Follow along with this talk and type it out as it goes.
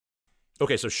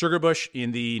Okay, so Sugarbush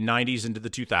in the 90s into the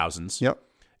 2000s. Yep.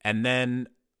 And then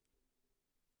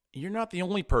you're not the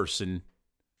only person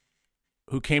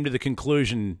who came to the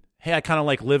conclusion, hey, I kind of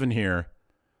like living here,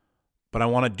 but I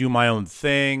want to do my own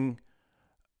thing.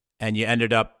 And you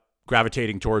ended up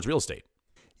gravitating towards real estate.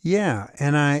 Yeah,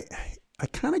 and I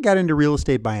kind of got into real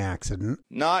estate by accident.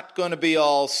 Not going to be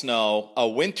all snow. A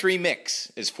wintry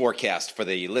mix is forecast for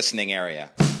the listening area.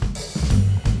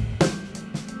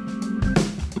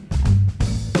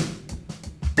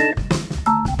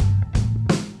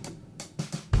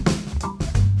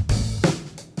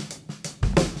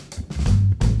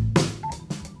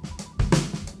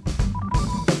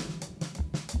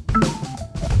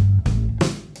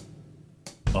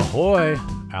 Ahoy,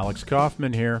 Alex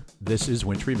Kaufman here. This is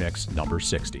Wintry Mix number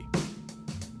 60.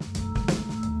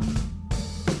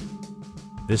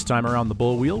 This time around the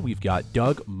bull wheel, we've got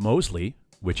Doug Mosley,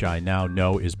 which I now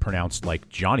know is pronounced like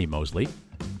Johnny Mosley.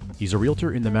 He's a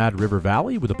realtor in the Mad River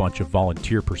Valley with a bunch of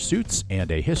volunteer pursuits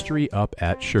and a history up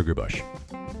at Sugarbush.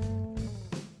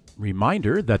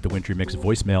 Reminder that the Wintry Mix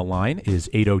voicemail line is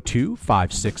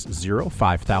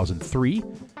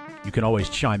 802-560-5003. You can always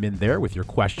chime in there with your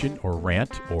question or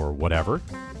rant or whatever.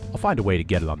 I'll find a way to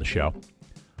get it on the show.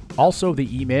 Also,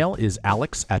 the email is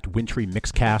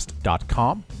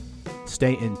alex@wintrymixcast.com.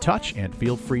 Stay in touch and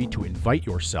feel free to invite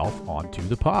yourself onto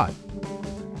the pod.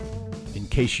 In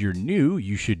case you're new,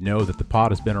 you should know that the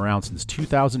pod has been around since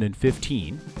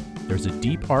 2015. There's a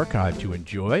deep archive to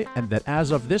enjoy, and that as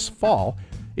of this fall,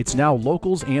 it's now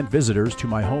locals and visitors to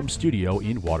my home studio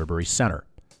in Waterbury Center.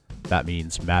 That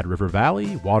means Mad River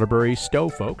Valley, Waterbury, Stowe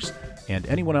folks, and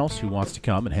anyone else who wants to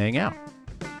come and hang out.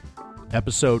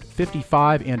 Episode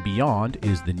 55 and beyond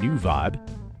is the new vibe.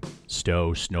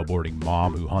 Stowe snowboarding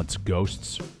mom who hunts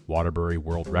ghosts, Waterbury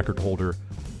world record holder,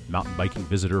 mountain biking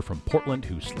visitor from Portland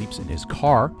who sleeps in his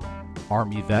car,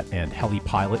 Army vet and heli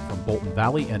pilot from Bolton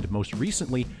Valley, and most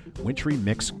recently, Wintry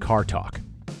Mix Car Talk.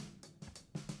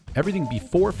 Everything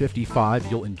before 55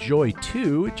 you'll enjoy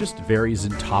too, it just varies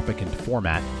in topic and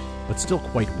format, but still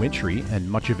quite wintry, and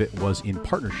much of it was in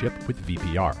partnership with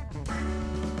VPR.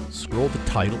 Scroll the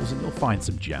titles and you'll find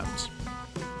some gems.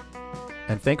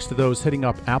 And thanks to those hitting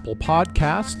up Apple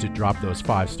Podcasts to drop those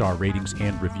 5-star ratings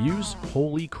and reviews,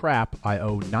 holy crap, I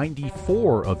owe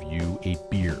 94 of you a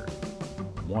beer.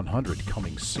 100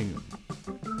 coming soon.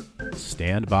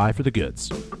 Stand by for the goods.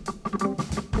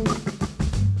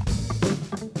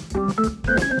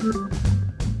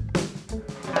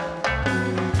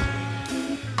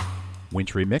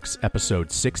 Wintry Mix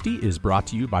episode 60 is brought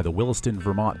to you by the Williston,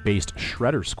 Vermont-based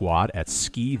Shredder Squad at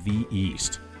Ski the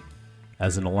East.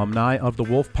 As an alumni of the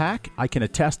Wolfpack, I can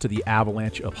attest to the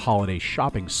avalanche of holiday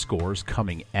shopping scores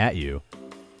coming at you.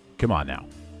 Come on now.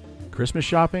 Christmas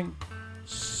shopping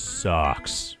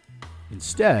sucks.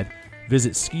 Instead,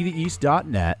 visit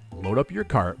skitheeast.net, load up your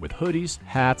cart with hoodies,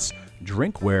 hats,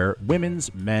 drinkware,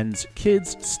 women's, men's,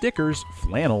 kids, stickers,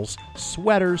 flannels,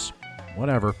 sweaters,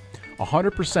 whatever.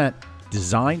 100%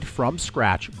 designed from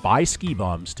scratch by ski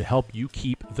bums to help you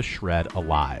keep the shred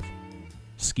alive.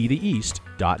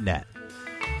 skitheeast.net.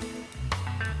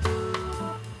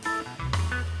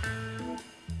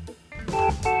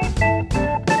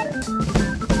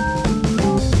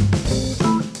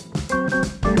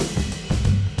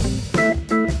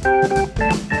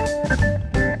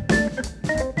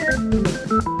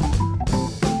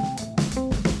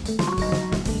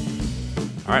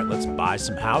 All right, let's buy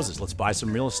some houses. Let's buy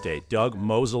some real estate. Doug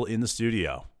Mosley in the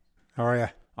studio. How are you?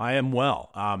 I am well.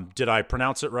 Did I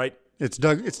pronounce it right? It's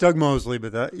Doug Mosley,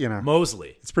 but that,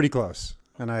 Mosley. it's pretty close.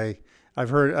 And I've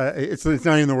heard it's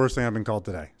not even the worst thing I've been called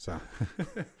today. So,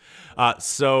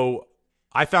 so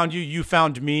I found you. You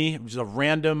found me. It was a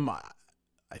random,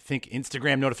 I think,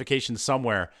 Instagram notification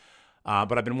somewhere.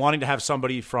 But I've been wanting to have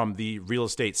somebody from the real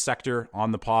estate sector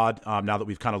on the pod now that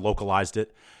we've kind of localized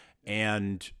it.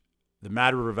 And the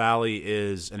Mad River Valley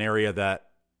is an area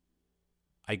that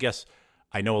I guess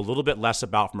I know a little bit less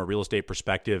about from a real estate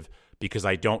perspective because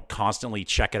I don't constantly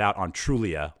check it out on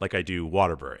Trulia like I do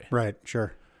Waterbury. right.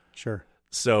 Sure.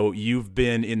 So you've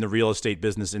been in the real estate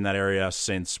business in that area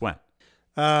since when?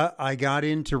 I got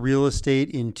into real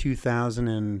estate in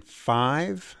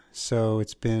 2005. So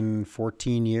it's been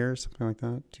 14 years, something like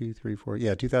that. 2, 3, 4.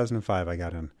 Yeah, 2005 I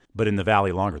got in. But in the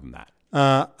valley longer than that.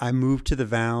 I moved to the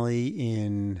valley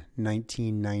in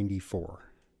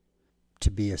 1994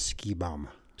 to be a ski bum.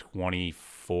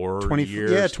 24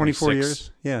 years? Yeah, 24 26?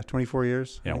 years. Yeah, 24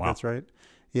 years. Yeah, I think wow. that's right.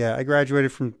 Yeah, I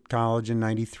graduated from college in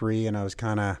 93, and I was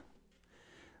kind of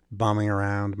bumming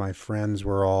around. My friends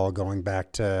were all going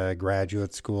back to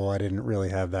graduate school. I didn't really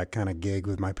have that kind of gig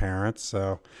with my parents,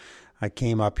 so I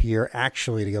came up here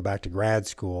actually to go back to grad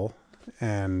school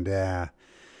and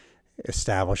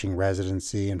establishing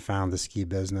residency, and found the ski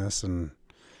business and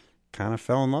kind of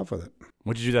fell in love with it.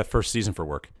 What did you do that first season for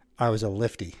work? I was a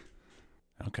lifty.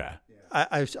 Okay.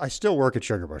 I still work at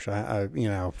Sugarbush.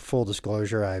 I full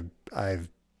disclosure, I've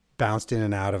bounced in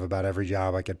and out of about every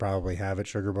job I could probably have at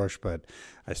Sugarbush, but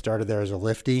I started there as a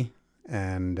lifty,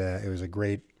 and it was a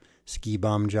great ski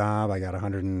bum job. I got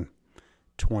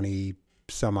 120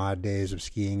 some odd days of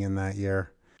skiing in that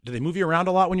year. Do they move you around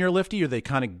a lot when you're a lifty, or they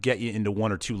kind of get you into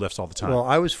one or two lifts all the time? Well,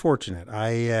 I was fortunate.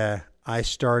 I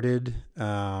started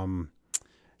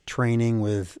training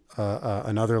with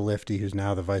another lifty who's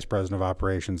now the vice president of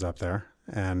operations up there.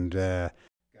 And is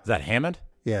that Hammond?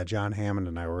 Yeah, John Hammond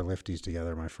and I were lifties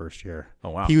together my first year. Oh,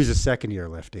 wow. He was a second-year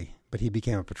lifty, but he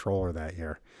became a patroller that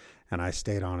year, and I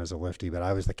stayed on as a lifty, but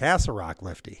I was the Castle Rock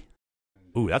lifty.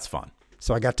 Ooh, that's fun.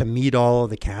 So I got to meet all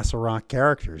of the Castle Rock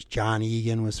characters. John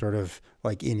Egan was sort of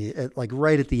like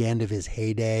right at the end of his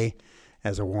heyday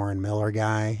as a Warren Miller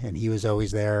guy, and he was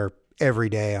always there every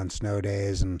day on snow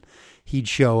days, and he'd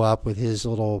show up with his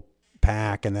little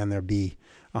pack, and then there'd be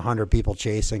 100 people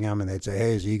chasing him, and they'd say,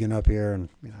 "Hey, is Egan up here?" And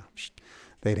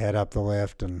they'd head up the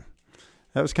lift, and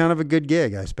that was kind of a good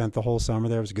gig. I spent the whole summer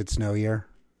there. It was a good snow year,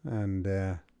 and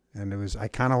it was. I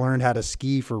kind of learned how to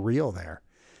ski for real there.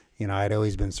 I'd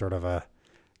always been sort of a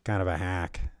kind of a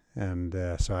hack, and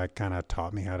so I kind of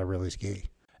taught me how to really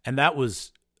ski. And that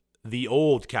was the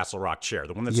old Castle Rock chair.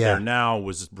 The one that's there now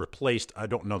was replaced. I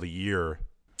don't know the year.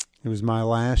 It was my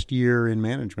last year in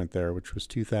management there, which was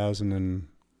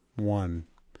 2001.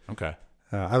 Okay.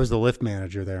 I was the lift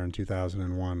manager there in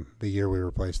 2001, the year we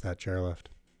replaced that chairlift.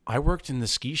 I worked in the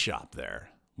ski shop there.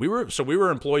 We were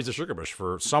employees of Sugarbush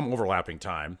for some overlapping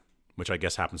time, which I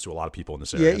guess happens to a lot of people in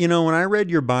this area. Yeah, when I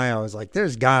read your bio, I was like,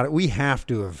 we have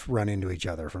to have run into each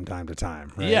other from time to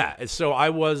time, right? Yeah, so I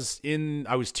was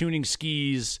tuning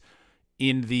skis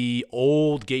in the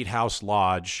old Gatehouse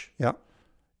Lodge. Yeah.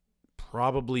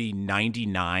 Probably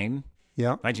 99.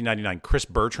 Yeah. 1999. Chris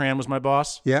Bertrand was my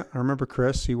boss. Yeah, I remember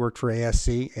Chris. He worked for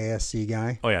ASC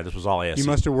guy. Oh yeah, this was all ASC. He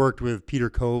must have worked with Peter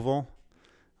Koval.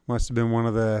 Must have been one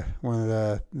of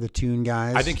the tune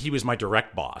guys. I think he was my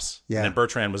direct boss. Yeah. And then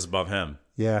Bertrand was above him.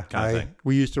 Yeah. Kind of thing.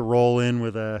 We used to roll in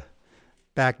with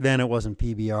back then it wasn't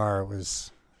PBR. It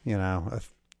was, a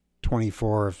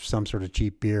 24 of some sort of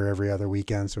cheap beer every other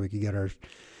weekend so we could get our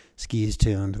skis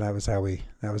tuned. That was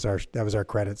our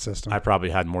credit system. I probably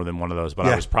had more than one of those, but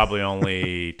I was probably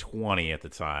only 20 at the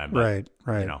time. But,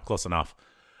 right. Close enough.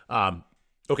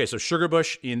 Okay, so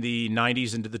Sugarbush in the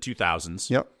 90s into the 2000s.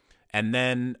 Yep. And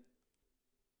then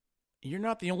you're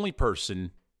not the only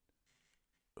person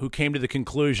who came to the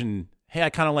conclusion, hey, I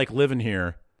kind of like living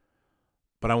here,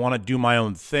 but I want to do my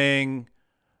own thing.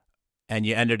 And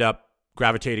you ended up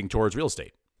gravitating towards real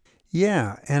estate.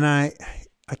 Yeah, and I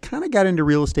kind of got into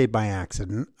real estate by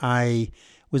accident. I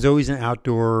was always an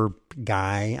outdoor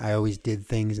guy. I always did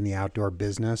things in the outdoor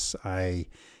business. I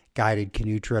guided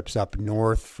canoe trips up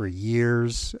north for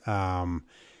years.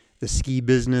 The ski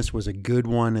business was a good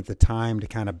one at the time to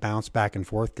kind of bounce back and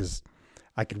forth because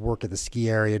I could work at the ski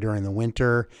area during the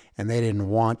winter, and they didn't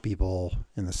want people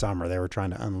in the summer. They were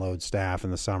trying to unload staff in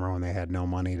the summer when they had no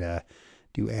money to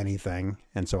do anything.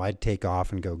 And so I'd take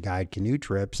off and go guide canoe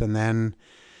trips. And then,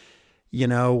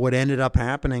 what ended up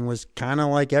happening was kind of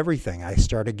like everything. I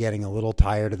started getting a little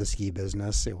tired of the ski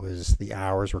business. The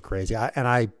hours were crazy.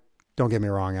 I don't get me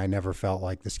wrong, I never felt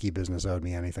like the ski business owed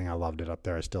me anything. I loved it up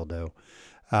there. I still do.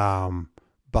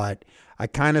 But I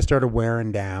kind of started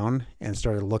wearing down and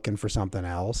started looking for something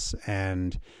else,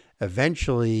 and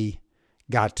eventually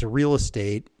got to real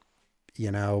estate,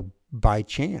 by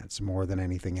chance more than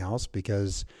anything else,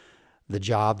 because the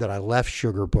job that I left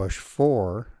Sugarbush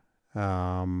for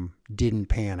didn't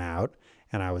pan out,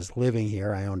 and I was living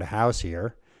here. I owned a house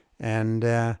here, and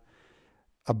a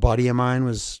buddy of mine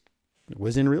was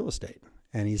in real estate.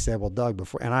 And he said, well, Doug,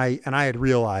 and I had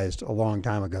realized a long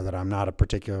time ago that I'm not a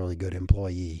particularly good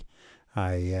employee.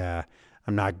 I'm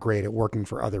not great at working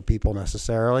for other people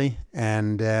necessarily.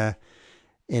 And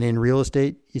in real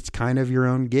estate, it's kind of your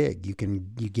own gig. You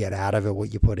get out of it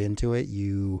what you put into it.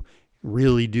 You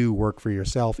really do work for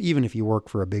yourself. Even if you work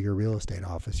for a bigger real estate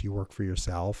office, you work for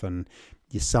yourself, and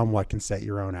you somewhat can set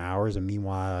your own hours. And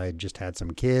meanwhile, I just had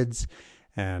some kids,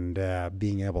 and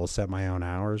being able to set my own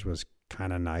hours was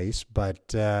kind of nice,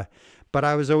 but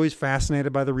I was always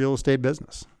fascinated by the real estate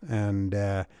business, and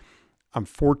I'm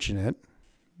fortunate.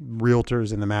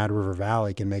 Realtors in the Mad River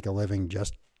Valley can make a living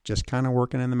just kind of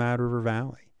working in the Mad River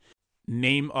Valley.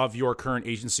 Name of your current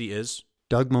agency is?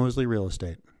 Doug Mosley Real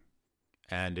Estate.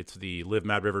 And it's the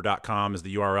livemadriver.com is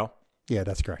the URL? Yeah,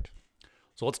 that's correct.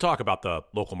 So let's talk about the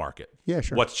local market. Yeah,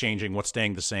 sure. What's changing? What's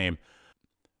staying the same?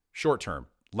 Short term,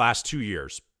 last 2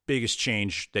 years, biggest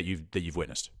change that you've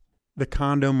witnessed. The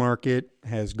condo market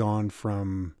has gone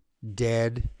from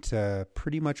dead to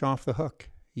pretty much off the hook.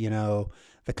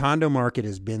 The condo market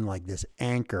has been like this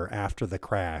anchor after the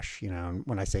crash.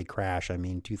 When I say crash, I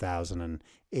mean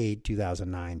 2008,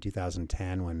 2009,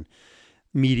 2010, when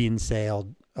median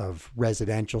sale of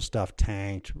residential stuff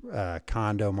tanked,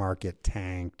 condo market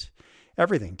tanked,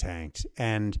 everything tanked.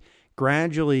 And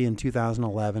gradually in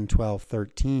 2011, 12,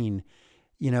 13,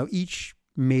 each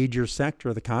major sector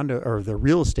of the condo or the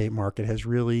real estate market has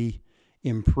really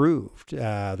improved.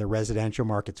 The residential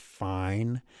market's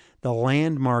fine. The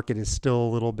land market is still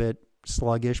a little bit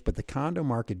sluggish, but the condo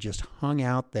market just hung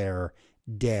out there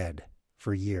dead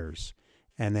for years.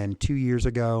 And then 2 years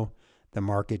ago, the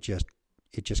market just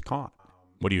caught.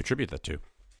 What do you attribute that to?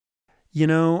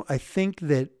 I think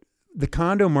that the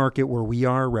condo market where we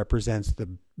are represents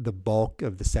the bulk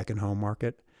of the second home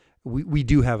market. We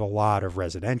do have a lot of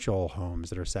residential homes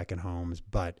that are second homes,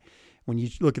 but when you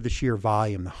look at the sheer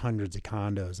volume, the hundreds of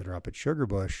condos that are up at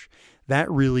Sugarbush, that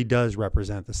really does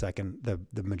represent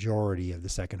the majority of the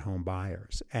second home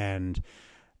buyers. And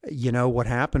what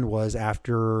happened was,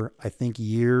 after I think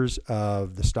years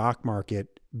of the stock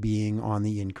market being on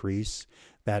the increase,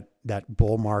 that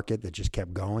bull market that just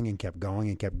kept going and kept going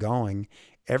and kept going,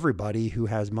 everybody who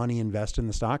has money invested in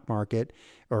the stock market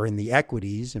or in the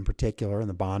equities in particular, in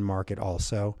the bond market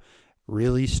also,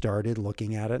 really started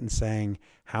looking at it and saying,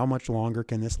 how much longer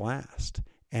can this last?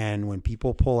 And when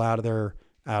people pull out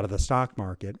of the stock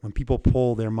market, when people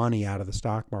pull their money out of the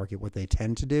stock market, what they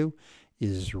tend to do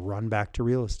is run back to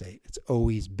real estate. It's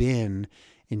always been,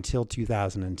 until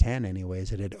 2010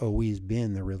 anyways, it had always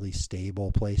been the really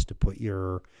stable place to put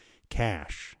your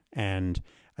cash. And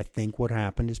I think what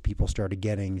happened is people started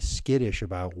getting skittish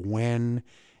about, when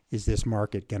is this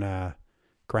market going to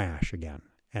crash again?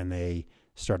 And they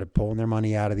started pulling their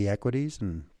money out of the equities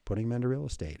and putting them into real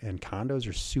estate. And condos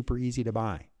are super easy to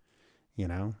buy.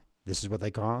 This is what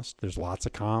they cost. There's lots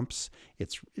of comps.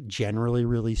 It's generally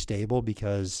really stable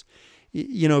because,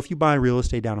 if you buy real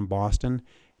estate down in Boston,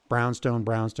 brownstone,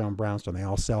 they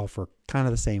all sell for kind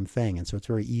of the same thing. And so it's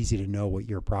very easy to know what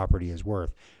your property is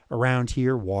worth. Around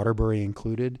here, Waterbury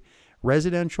included,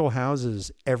 residential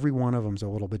houses, every one of them is a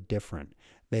little bit different.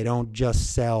 They don't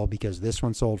just sell because this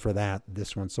one sold for that,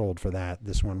 this one sold for that,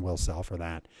 this one will sell for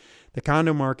that. The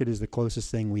condo market is the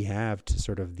closest thing we have to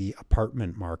sort of the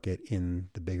apartment market in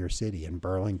the bigger city, in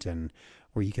Burlington,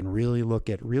 where you can really look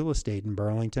at real estate in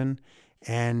Burlington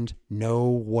and know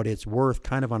what it's worth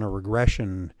kind of on a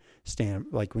regression stamp.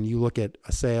 Like when you look at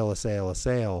a sale,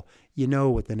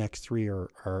 what the next three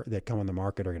are that come on the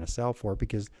market are going to sell for,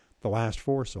 because the last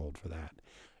four sold for that.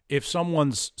 If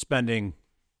someone's spending,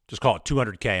 just call it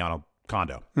 $200K on a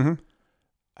condo,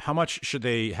 how much should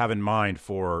they have in mind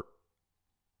for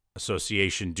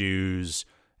association dues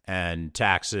and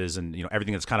taxes and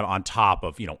everything that's kind of on top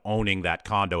of owning that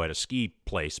condo at a ski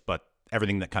place, but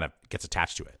everything that kind of gets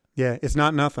attached to it? Yeah, it's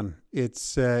not nothing.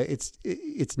 It's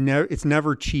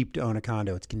never cheap to own a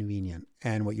condo. It's convenient,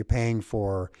 and what you're paying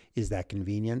for is that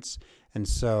convenience. And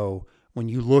so when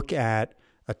you look at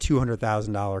a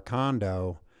 $200,000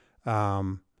 condo,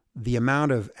 the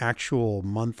amount of actual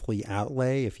monthly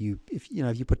outlay, if you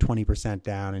put 20%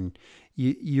 down, and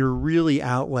you're really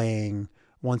outlaying,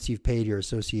 once you've paid your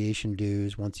association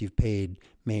dues, once you've paid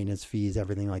maintenance fees,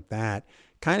 everything like that,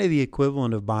 kind of the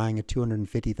equivalent of buying a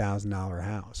 $250,000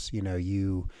 house.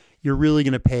 You're really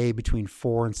going to pay between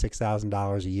 $4,000 and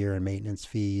 $6,000 a year in maintenance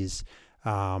fees.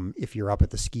 If you're up at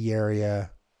the ski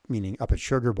area, meaning up at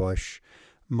Sugarbush,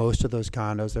 most of those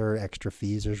condos, there are extra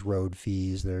fees. There's road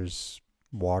fees, there's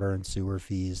water and sewer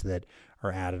fees that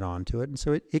are added on to it. And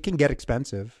so it can get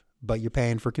expensive, but you're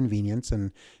paying for convenience.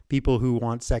 And people who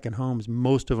want second homes,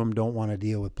 most of them don't want to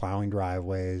deal with plowing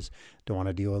driveways, don't want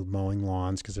to deal with mowing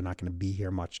lawns because they're not going to be here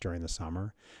much during the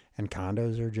summer. And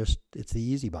condos are just, it's the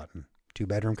easy button.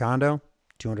 2-bedroom condo,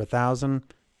 $200,000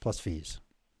 plus fees.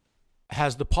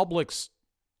 Has the public's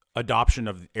adoption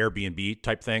of Airbnb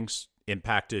type things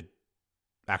impacted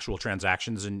actual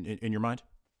transactions in your mind?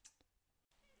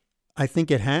 I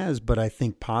think it has, but I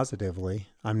think positively.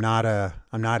 I'm not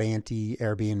anti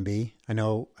Airbnb. I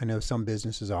know some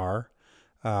businesses are,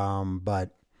 but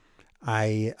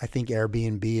I think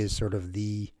Airbnb is sort of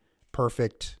the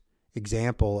perfect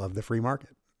example of the free market.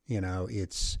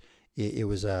 It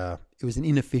was an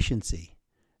inefficiency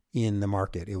in the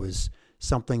market. It was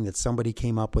something that somebody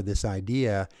came up with this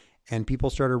idea, and people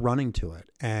started running to it.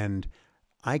 And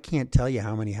I can't tell you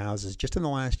how many houses just in the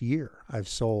last year I've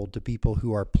sold to people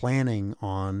who are planning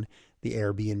on the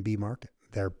Airbnb market.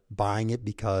 They're buying it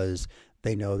because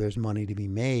they know there's money to be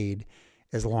made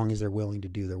as long as they're willing to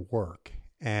do their work.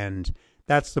 And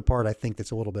that's the part I think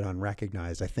that's a little bit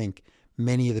unrecognized. I think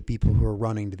many of the people who are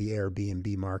running to the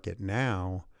Airbnb market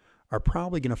now are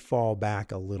probably going to fall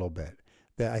back a little bit.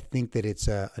 I think that it's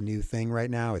a new thing right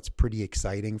now. It's pretty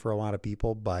exciting for a lot of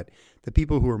people, but the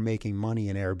people who are making money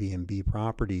in Airbnb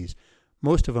properties,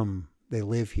 most of them, they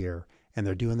live here and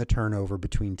they're doing the turnover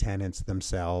between tenants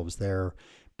themselves. They're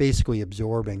basically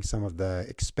absorbing some of the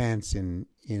expense in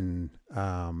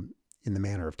the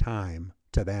manner of time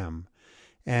to them.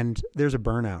 And there's a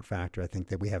burnout factor, I think,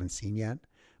 that we haven't seen yet.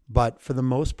 But for the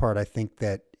most part, I think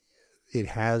that it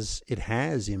has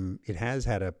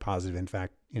had a positive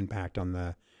impact on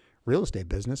the real estate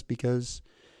business because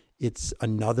it's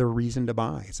another reason to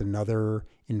buy. It's another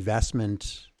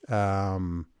investment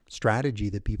strategy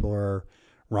that people are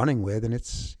running with, and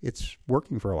it's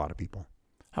working for a lot of people.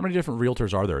 How many different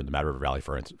realtors are there in the Mad River Valley,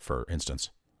 for instance?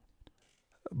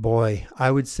 Boy,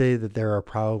 I would say that there are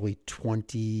probably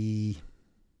 20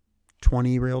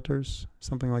 realtors,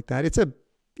 something like that. It's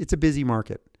a busy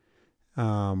market,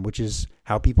 which is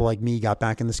how people like me got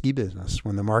back in the ski business.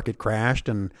 When the market crashed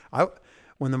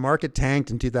when the market tanked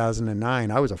in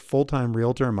 2009, I was a full-time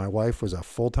realtor and my wife was a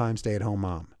full-time stay-at-home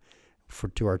mom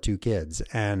to our 2 kids.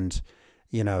 And,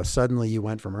 suddenly you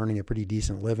went from earning a pretty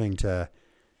decent living to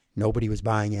nobody was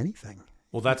buying anything.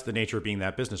 Well, that's the nature of being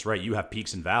that business, right? You have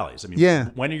peaks and valleys. I mean, yeah.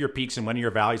 When are your peaks and when are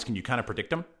your valleys? Can you kind of predict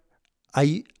them?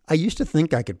 I used to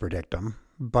think I could predict them,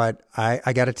 but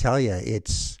I got to tell you,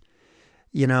 it's,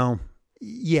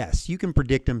 yes, you can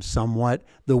predict them somewhat.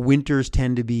 The winters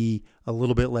tend to be a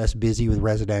little bit less busy with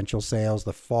residential sales.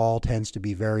 The fall tends to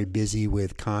be very busy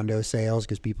with condo sales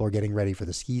because people are getting ready for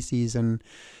the ski season.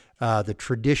 The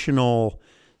traditional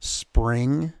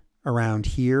spring around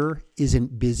here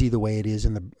isn't busy the way it is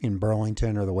in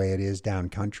Burlington or the way it is down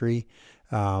country.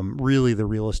 Really, the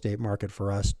real estate market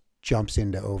for us jumps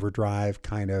into overdrive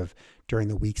kind of during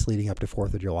the weeks leading up to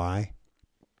 4th of July,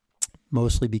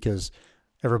 mostly because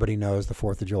everybody knows the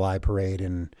 4th of July parade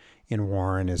in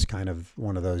Warren is kind of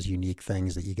one of those unique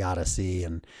things that you got to see.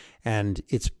 And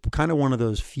it's kind of one of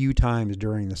those few times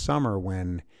during the summer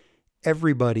when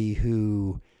everybody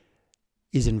who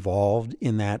is involved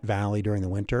in that valley during the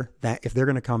winter, that if they're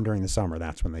going to come during the summer,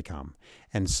 that's when they come.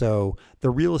 And so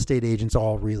the real estate agents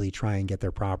all really try and get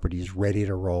their properties ready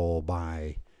to roll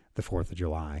by the 4th of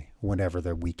July, whenever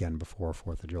the weekend before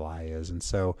 4th of July is. And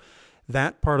so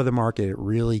that part of the market, it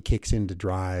really kicks into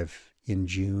drive in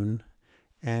June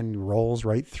and rolls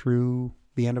right through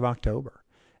the end of October.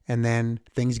 And then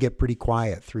things get pretty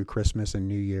quiet through Christmas and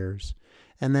New Year's.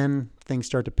 And then things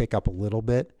start to pick up a little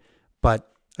bit. But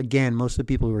again, most of the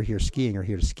people who are here skiing are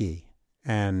here to ski.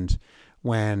 And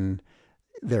when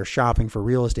they're shopping for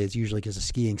real estate, it's usually because the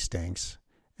skiing stinks.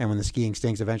 And when the skiing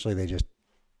stinks, eventually they just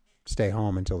stay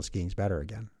home until the skiing's better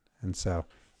again. And so,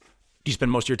 do you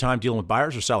spend most of your time dealing with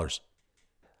buyers or sellers?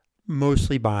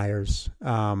 Mostly buyers.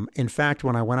 In fact,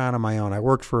 when I went out on my own, I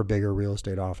worked for a bigger real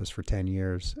estate office for 10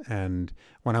 years. And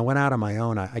when I went out on my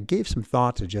own, I gave some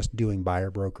thought to just doing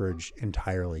buyer brokerage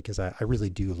entirely because I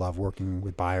really do love working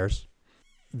with buyers.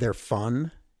 They're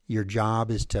fun. Your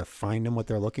job is to find them what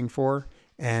they're looking for.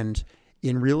 And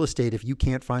in real estate, if you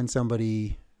can't find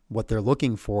somebody what they're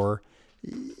looking for,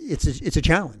 it's a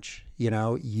challenge.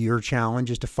 Your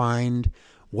challenge is to find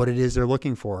what it is they're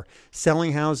looking for.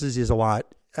 Selling houses is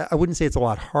I wouldn't say it's a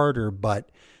lot harder, but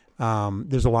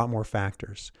there's a lot more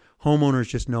factors. Homeowners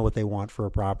just know what they want for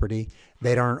a property.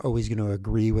 They aren't always going to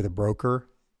agree with a broker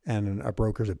and a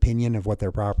broker's opinion of what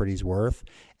their property's worth.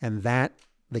 And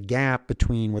the gap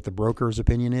between what the broker's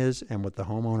opinion is and what the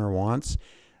homeowner wants,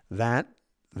 that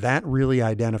really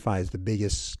identifies the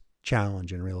biggest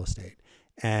challenge in real estate.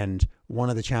 And one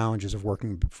of the challenges of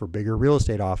working for bigger real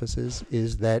estate offices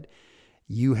is that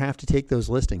you have to take those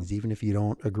listings, even if you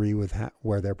don't agree with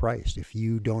where they're priced. If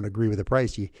you don't agree with the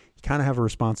price, you kind of have a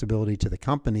responsibility to the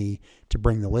company to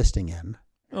bring the listing in.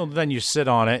 Well, then you sit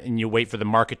on it and you wait for the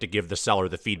market to give the seller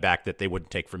the feedback that they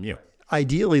wouldn't take from you.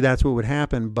 Ideally, that's what would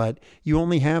happen, but you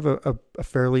only have a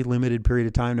fairly limited period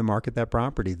of time to market that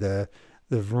property. The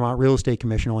Vermont Real Estate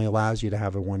Commission only allows you to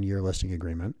have a 1-year listing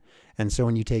agreement. And so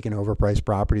when you take an overpriced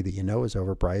property that you know is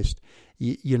overpriced,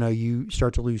 you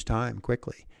start to lose time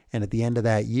quickly. And at the end of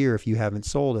that year, if you haven't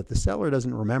sold it, the seller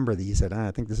doesn't remember that you said,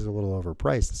 I think this is a little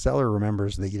overpriced. The seller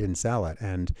remembers that you didn't sell it.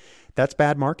 And that's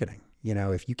bad marketing.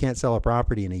 If you can't sell a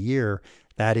property in a year,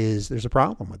 there's a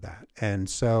problem with that. And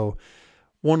so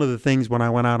one of the things when I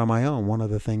went out on my own, one of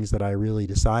the things that I really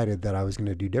decided that I was going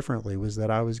to do differently was that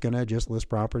I was going to just list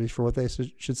properties for what they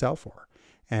should sell for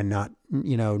and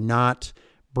not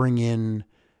bring in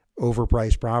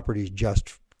overpriced properties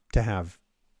just to have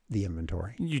the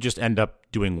inventory. You just end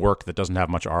up doing work that doesn't have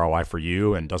much ROI for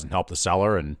you and doesn't help the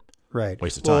seller and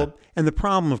waste of time. And the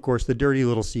problem, of course, the dirty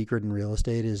little secret in real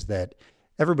estate is that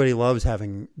everybody loves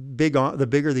having the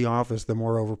bigger the office, the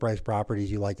more overpriced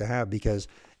properties you like to have, because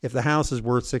if the house is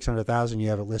worth $600,000, you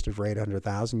have it listed for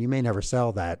 $800,000, you may never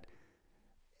sell that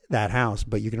house,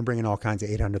 but you can bring in all kinds of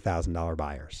 $800,000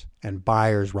 buyers, and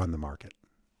buyers run the market.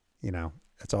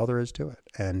 That's all there is to it.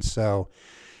 And so,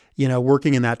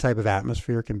 working in that type of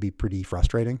atmosphere can be pretty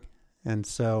frustrating. And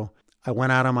so I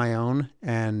went out on my own,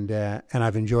 and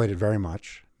I've enjoyed it very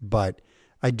much, but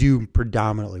I do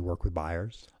predominantly work with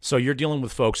buyers. So you're dealing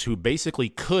with folks who basically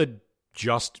could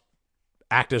just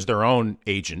act as their own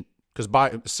agent, because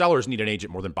sellers need an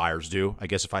agent more than buyers do. I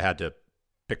guess if I had to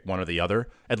pick one or the other,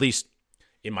 at least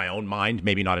in my own mind,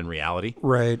 maybe not in reality.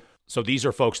 Right. So these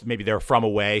are folks, maybe they're from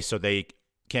away, so they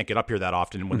can't get up here that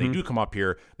often. And when they do come up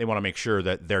here, they want to make sure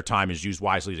that their time is used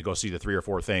wisely to go see the 3 or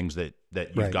 4 things that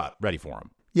you've got ready for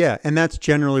them. Yeah, and that's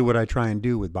generally what I try and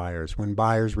do with buyers. When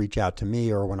buyers reach out to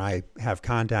me or when I have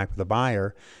contact with a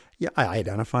buyer, I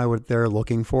identify what they're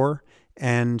looking for.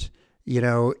 And,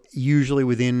 usually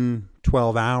within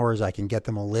 12 hours, I can get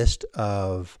them a list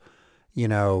of,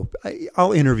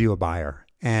 I'll interview a buyer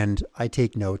and I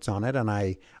take notes on it and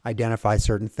I identify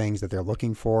certain things that they're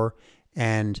looking for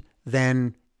and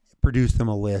then produce them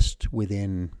a list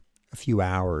within a few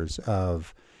hours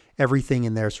of everything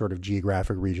in their sort of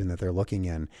geographic region that they're looking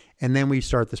in. And then we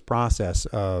start this process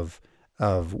of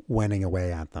winning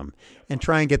away at them and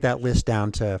try and get that list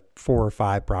down to 4 or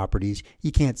 5 properties.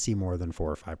 You can't see more than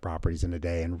 4 or 5 properties in a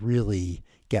day and really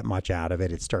get much out of it.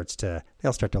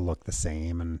 They'll start to look the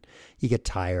same and you get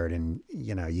tired and,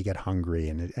 you get hungry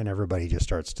and everybody just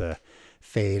starts to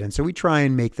fade. And so we try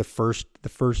and make the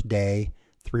first day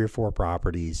 3 or 4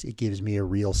 properties. It gives me a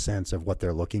real sense of what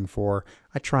they're looking for.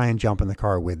 I try and jump in the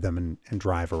car with them and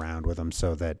drive around with them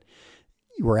so that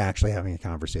we're actually having a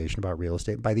conversation about real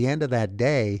estate. By the end of that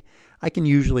day, I can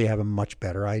usually have a much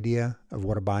better idea of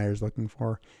what a buyer is looking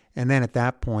for. And then at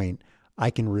that point, I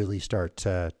can really start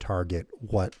to target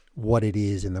what it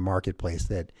is in the marketplace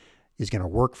that is going to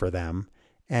work for them.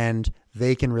 And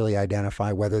they can really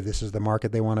identify whether this is the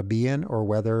market they want to be in or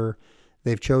whether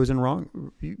they've chosen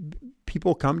wrong.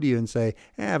 People come to you and say,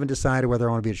 I haven't decided whether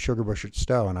I want to be at Sugarbush or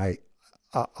Stowe. And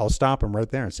I'll stop them right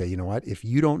there and say, you know what? If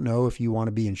you don't know if you want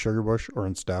to be in Sugarbush or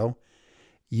in Stowe,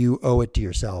 you owe it to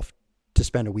yourself to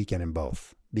spend a weekend in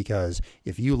both. Because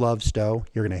if you love Stowe,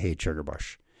 you're going to hate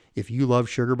Sugarbush. If you love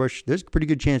Sugarbush, there's a pretty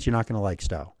good chance you're not going to like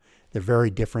Stowe. They're very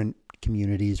different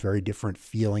communities, very different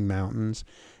feeling mountains.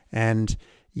 And,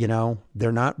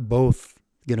 they're not both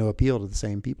going to appeal to the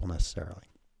same people necessarily.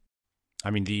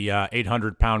 I mean, the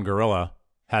 800-pound gorilla,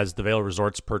 has the Vail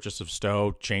Resorts purchase of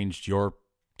Stowe changed your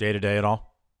day-to-day at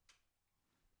all?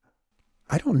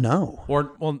 I don't know.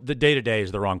 Well, the day-to-day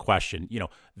is the wrong question.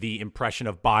 The impression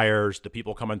of buyers, the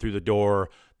people coming through the door,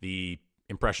 the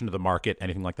impression of the market,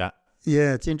 anything like that?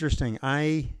 Yeah, it's interesting.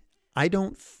 I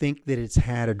don't think that it's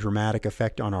had a dramatic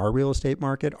effect on our real estate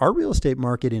market. Our real estate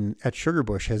market at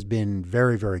Sugarbush has been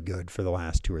very, very good for the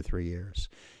last 2 or 3 years.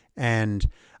 And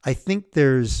I think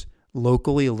there's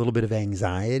locally a little bit of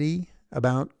anxiety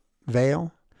about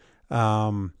Vail.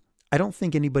 I don't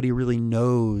think anybody really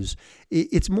knows.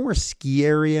 It's more ski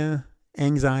area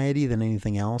anxiety than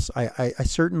anything else. I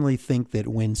certainly think that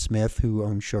Win Smith, who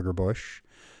owns Sugarbush,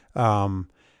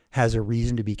 has a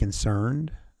reason to be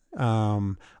concerned.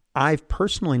 I've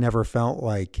personally never felt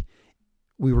like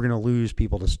we were going to lose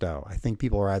people to Stowe. I think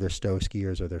people are either Stowe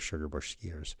skiers or they're Sugarbush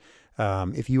skiers.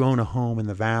 If you own a home in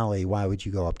the valley, why would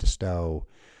you go up to Stowe?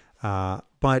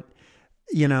 But,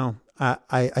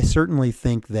 I certainly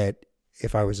think that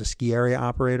if I was a ski area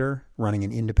operator running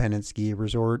an independent ski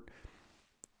resort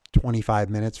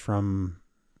 25 minutes from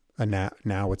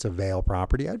now it's a Vail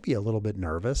property, I'd be a little bit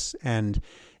nervous. And,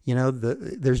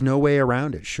 there's no way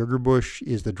around it. Sugarbush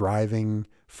is the driving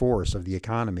force of the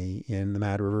economy in the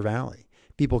Mad River Valley.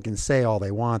 People can say all they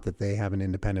want that they have an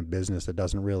independent business that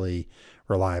doesn't really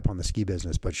rely upon the ski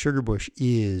business, but Sugarbush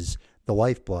is the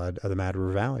lifeblood of the Mad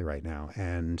River Valley right now.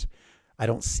 And I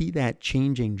don't see that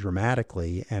changing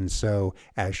dramatically. And so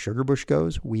as Sugarbush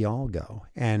goes, we all go.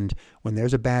 And when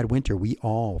there's a bad winter, we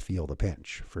all feel the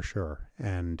pinch for sure.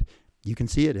 And you can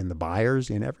see it in the buyers,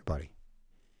 in everybody.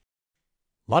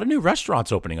 A lot of new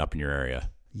restaurants opening up in your area.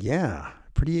 Yeah,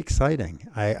 pretty exciting.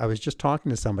 I was just talking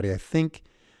to somebody. I think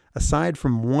aside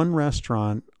from one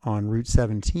restaurant on Route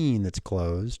 17 that's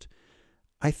closed,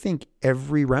 I think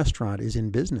every restaurant is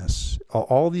in business.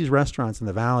 All these restaurants in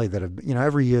the Valley that have,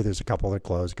 every year there's a couple that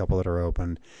close, a couple that are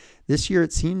open. This year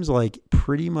it seems like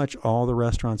pretty much all the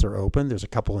restaurants are open. There's a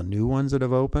couple of new ones that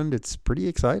have opened. It's pretty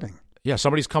exciting. Yeah,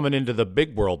 somebody's coming into the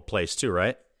Big World place too,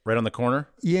 right? Right on the corner?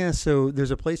 Yeah, so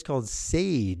there's a place called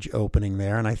Sage opening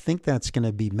there, and I think that's going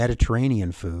to be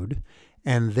Mediterranean food.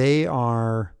 And they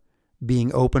are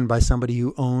being opened by somebody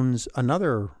who owns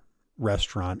another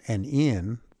restaurant and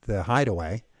inn, the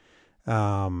Hideaway.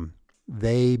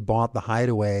 They bought the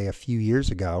Hideaway a few years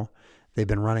ago. They've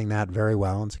been running that very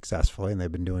well and successfully, and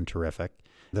they've been doing terrific.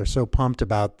 They're so pumped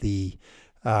about the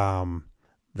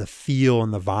feel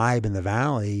and the vibe in the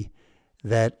Valley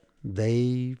that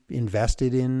they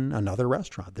invested in another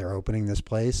restaurant. They're opening this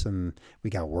place, and we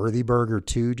got Worthy Burger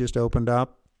 2 just opened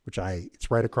up,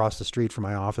 it's right across the street from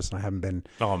my office, and I haven't been.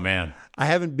 Oh man, I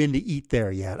haven't been to eat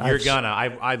there yet.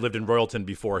 I lived in Royalton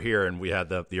before here, and we had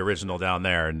the original down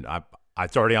there, and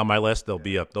it's already on my list. There'll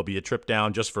be a trip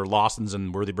down just for Lawson's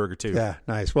and Worthy Burger 2. Yeah,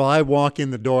 nice. Well, I walk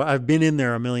in the door. I've been in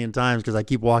there a million times because I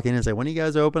keep walking in and say, "When are you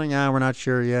guys opening?" We're not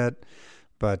sure yet,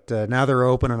 but now they're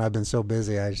open, and I've been so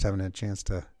busy, I just haven't had a chance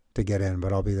to get in.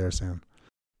 But I'll be there soon.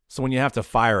 So when you have to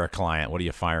fire a client, what are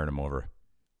you firing them over?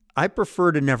 I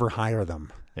prefer to never hire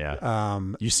them. Yeah.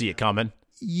 You see it coming?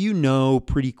 You know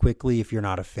pretty quickly if you're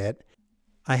not a fit.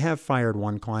 I have fired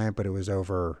one client, but it was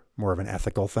over more of an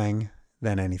ethical thing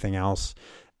than anything else.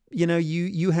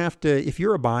 You have to, if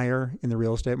you're a buyer in the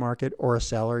real estate market or a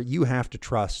seller, you have to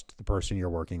trust the person you're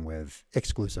working with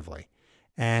exclusively.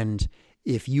 And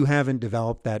if you haven't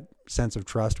developed that sense of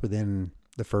trust within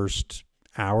the first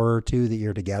hour or two that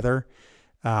you're together,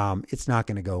 it's not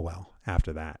going to go well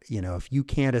after that. If you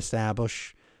can't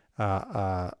establish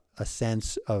a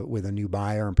sense with a new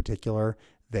buyer in particular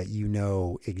that you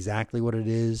know exactly what it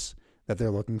is that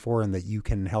they're looking for and that you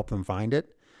can help them find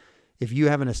it, if you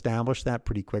haven't established that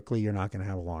pretty quickly, you're not going to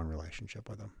have a long relationship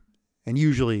with them. And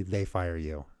usually they fire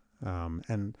you.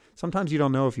 And sometimes you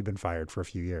don't know if you've been fired for a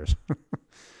few years.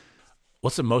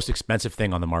 What's the most expensive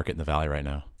thing on the market in the Valley right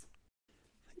now?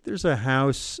 There's a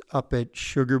house up at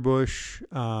Sugarbush,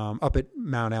 up at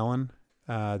Mount Ellen,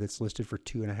 that's listed for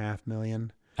 $2.5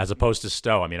 million. As opposed to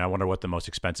Stowe. I mean, I wonder what the most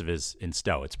expensive is in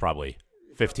Stowe. It's probably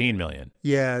 $15 million.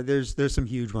 Yeah, there's some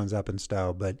huge ones up in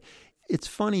Stowe, but it's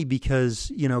funny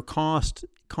because,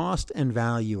 cost and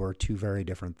value are two very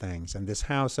different things. And this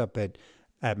house up at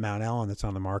Mount Ellen that's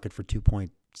on the market for 2.6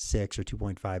 or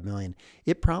 2.5 million,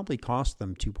 it probably cost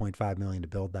them 2.5 million to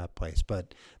build that place,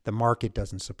 but the market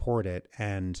doesn't support it.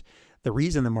 And the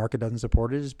reason the market doesn't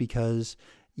support it is because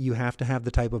you have to have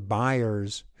the type of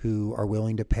buyers who are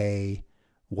willing to pay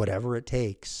whatever it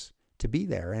takes to be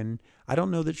there. And I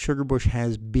don't know that Sugarbush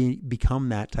has become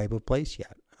that type of place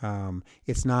yet.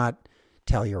 It's not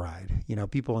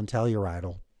Telluride. People in Telluride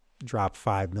will drop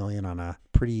 $5 million on a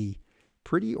pretty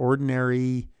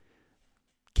ordinary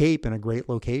Cape in a great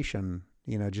location,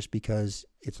 just because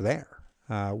it's there.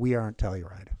 We aren't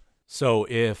Telluride. So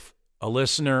if a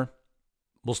listener,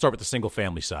 we'll start with the single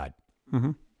family side.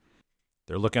 Mm-hmm.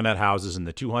 They're looking at houses in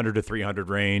the 200 to 300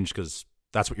 range because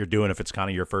that's what you're doing if it's kind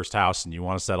of your first house and you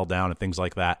want to settle down and things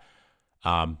like that.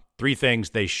 3 things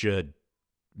they should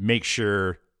make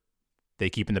sure they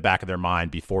keep in the back of their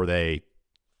mind before they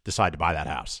decide to buy that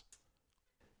house.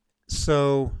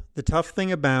 So the tough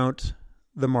thing about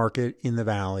the market in the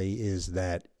Valley is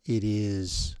that it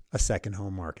is a second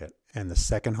home market, and the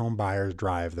second home buyers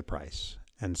drive the price.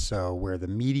 And so where the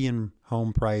median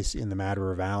home price in the Mad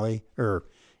River Valley or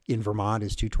in Vermont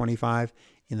is $225,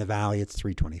 in the Valley it's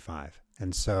 $325.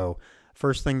 And so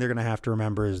first thing they're going to have to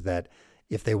remember is that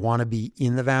if they want to be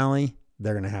in the Valley,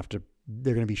 they're going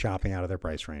to be shopping out of their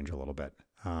price range a little bit.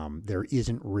 There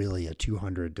isn't really a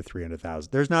 $200,000 to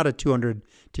 $300,000. There's not a $200,000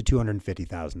 to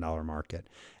 $250,000 market.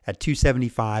 At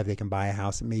 $275,000, they can buy a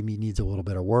house that maybe needs a little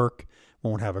bit of work,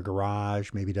 won't have a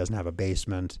garage, maybe doesn't have a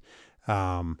basement.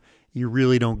 You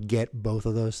really don't get both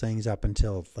of those things up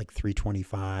until like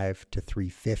 $325,000 to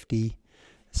 $350,000.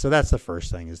 So that's the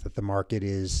first thing, is that the market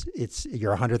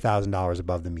you're $100,000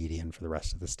 above the median for the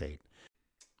rest of the state.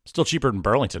 Still cheaper than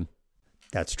Burlington.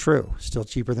 That's true. Still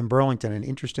cheaper than Burlington. And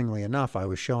interestingly enough, I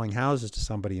was showing houses to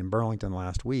somebody in Burlington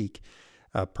last week,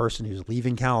 a person who's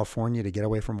leaving California to get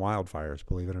away from wildfires,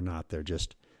 believe it or not.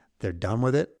 They're done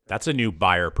with it. That's a new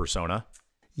buyer persona.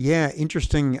 Yeah,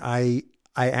 interesting. I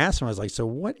asked them, I was like, so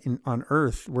what on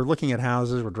earth? We're looking at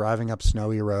houses, we're driving up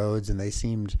snowy roads, and they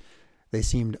seemed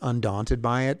undaunted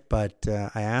by it. But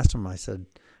I asked them, I said,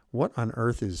 what on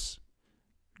earth is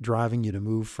driving you to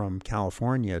move from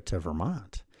California to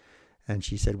Vermont? And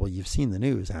she said, well, you've seen the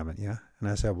news, haven't you? And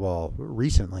I said, well,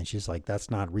 recently. And she's like, that's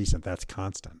not recent. That's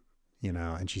constant.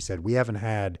 And she said, we haven't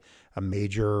had a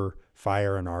major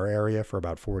fire in our area for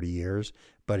about 40 years,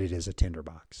 but it is a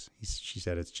tinderbox. She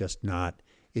said, it's just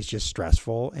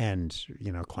stressful, and,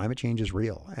 climate change is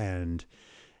real. And,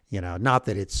 not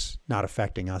that it's not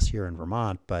affecting us here in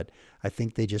Vermont, but I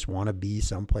think they just want to be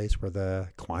someplace where the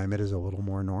climate is a little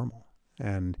more normal.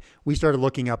 And we started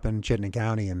looking up in Chittenden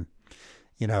County, and,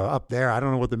 up there, I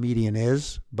don't know what the median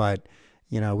is, but,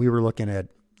 we were looking at,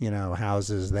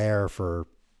 houses there for,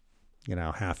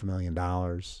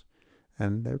 $500,000,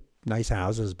 and they're nice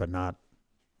houses, but not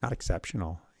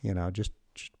exceptional, just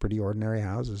pretty ordinary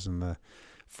houses in the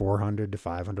 $400,000 to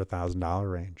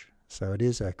 $500,000 range. So it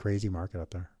is a crazy market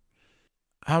up there.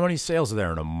 How many sales are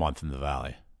there in a month in the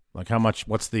Valley? Like how much,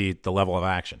 what's the level of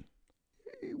action?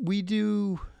 We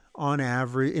do on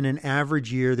average, in an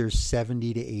average year, there's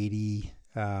 70 to 80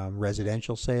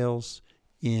 residential sales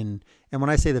and when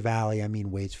I say the Valley, I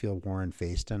mean Waitsfield, Warren,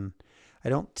 Fayston. I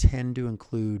don't tend to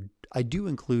I do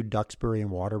include Duxbury and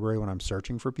Waterbury when I'm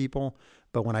searching for people,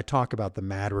 but when I talk about the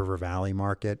Mad River Valley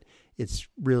market, it's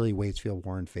really Waitsfield,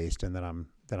 Warren, Fayston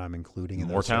that I'm including in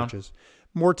those searches.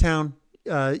 Moortown,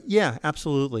 yeah,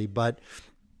 absolutely, but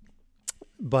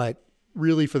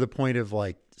really for the point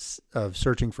of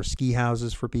searching for ski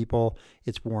houses for people,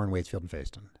 it's Warren, Waitsfield, and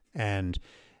Fayston, and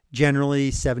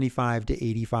generally 75 to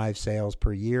 85 sales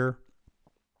per year.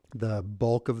 The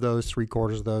bulk of those,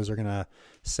 3/4 of those, are going to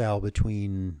sell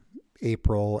between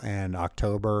April and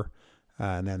October.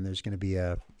 And then there's going to be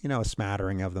a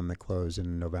smattering of them that close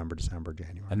in November, December,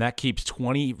 January. And that keeps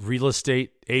 20 real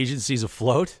estate agencies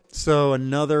afloat? So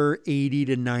another 80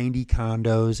 to 90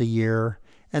 condos a year.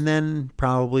 And then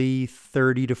probably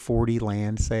 30 to 40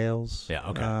 land sales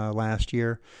last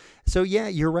year. So yeah,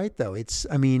 you're right though.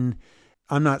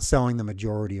 I'm not selling the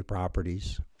majority of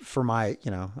properties for my,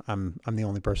 I'm the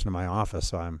only person in my office,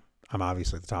 so I'm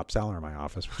obviously the top seller in my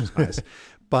office, which is nice.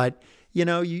 But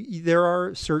there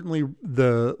are certainly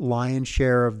the lion's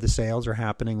share of the sales are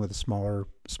happening with a smaller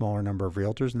number of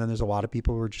realtors, and then there's a lot of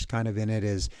people who are just kind of in it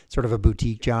as sort of a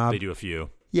boutique job. They do a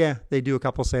few. Yeah, they do a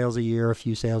couple sales a year, a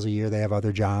few sales a year. They have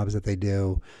other jobs that they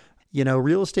do.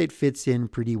 Real estate fits in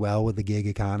pretty well with the gig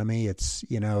economy. It's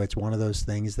one of those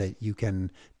things that you can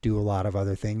do a lot of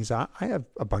other things. I have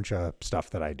a bunch of stuff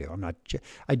that I do.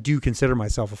 I do consider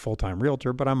myself a full-time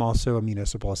realtor, but I'm also a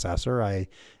municipal assessor. I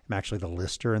am actually the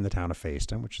lister in the town of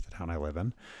Fayston, which is the town I live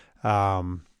in.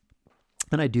 And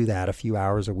I do that a few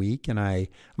hours a week. And I'm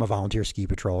a volunteer ski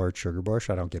patroller at Sugarbush.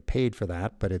 I don't get paid for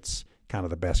that, but it's kind of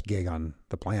the best gig on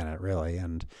the planet, really.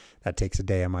 And that takes a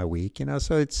day of my week,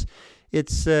 so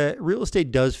it's real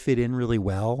estate does fit in really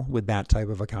well with that type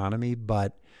of economy.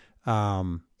 But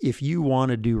if you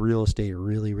want to do real estate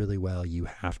really, really well, you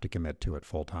have to commit to it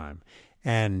full time.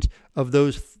 And of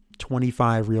those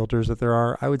 25 realtors that there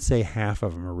are, I would say half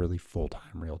of them are really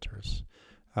full-time realtors.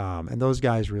 And those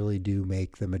guys really do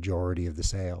make the majority of the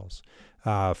sales.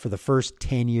 For the first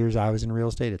 10 years I was in real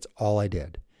estate, it's all I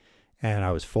did. And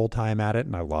I was full-time at it,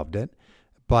 and I loved it.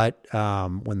 But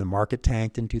when the market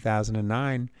tanked in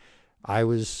 2009, I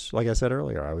was, like I said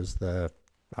earlier, I was the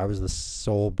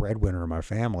sole breadwinner of my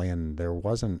family, and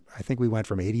I think we went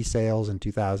from 80 sales in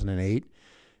 2008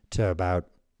 to about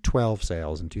 12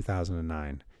 sales in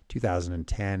 2009.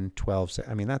 2010, 12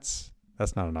 sales.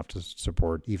 That's not enough to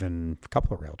support even a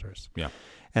couple of realtors. Yeah.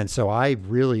 And so I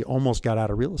really almost got out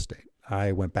of real estate.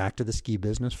 I went back to the ski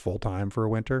business full-time for a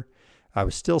winter. I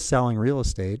was still selling real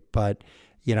estate, but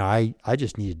I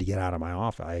just needed to get out of my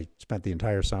office. I spent the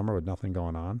entire summer with nothing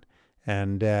going on.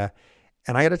 And I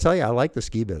got to tell you, I like the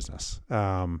ski business.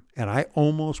 And I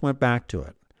almost went back to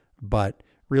it, but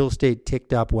real estate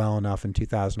ticked up well enough in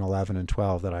 2011 and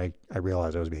 12 that I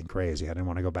realized I was being crazy. I didn't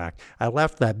want to go back. I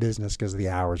left that business because the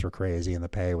hours were crazy and the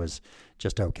pay was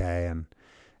just okay. And,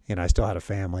 I still had a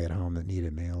family at home that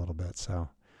needed me a little bit. So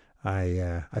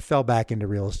I fell back into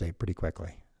real estate pretty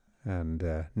quickly.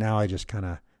 And now I just kind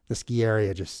of, the ski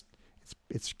area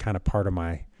it's kind of part of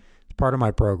my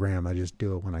program. I just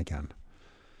do it when I can.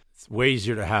 It's way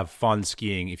easier to have fun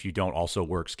skiing if you don't also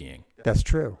work skiing. That's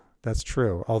true.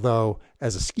 Although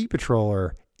as a ski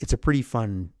patroller, it's a pretty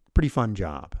fun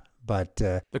job. But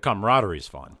the camaraderie is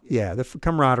fun. Yeah, the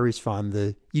camaraderie is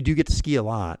fun. You do get to ski a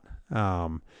lot,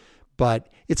 but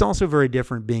it's also very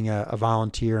different being a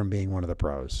volunteer and being one of the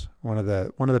pros, one of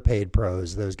the paid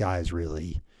pros. Those guys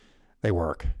really, they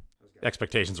work.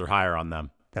 Expectations are higher on them.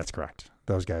 That's correct.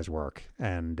 Those guys work,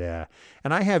 and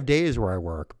I have days where I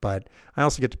work, but I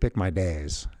also get to pick my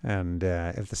days. And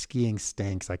if the skiing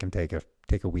stinks, I can take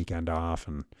a weekend off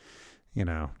and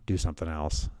do something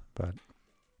else. But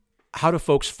how do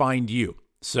folks find you?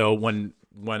 So when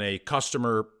a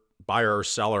customer, buyer, or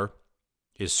seller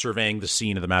is surveying the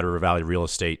scene of the Mad River Valley real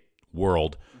estate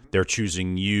world, they're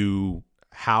choosing you.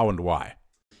 How and why?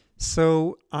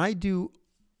 So I do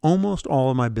almost all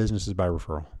of my businesses by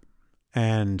referral.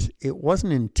 And it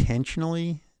wasn't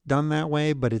intentionally done that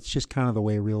way, but it's just kind of the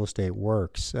way real estate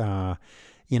works.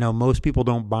 Most people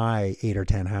don't buy 8 or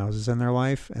 10 houses in their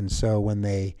life. And so when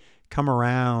they come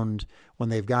around, when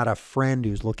they've got a friend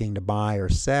who's looking to buy or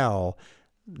sell,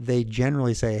 they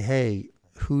generally say, hey,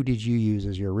 who did you use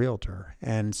as your realtor?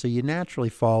 And so you naturally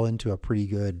fall into a pretty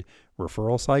good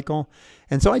referral cycle.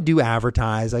 And so I do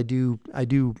advertise. I do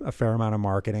a fair amount of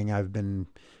marketing. I've been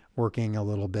working a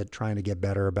little bit trying to get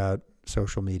better about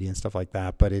social media and stuff like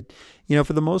that. But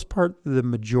for the most part, the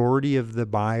majority of the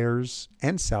buyers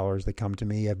and sellers that come to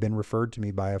me have been referred to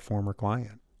me by a former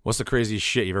client. What's the craziest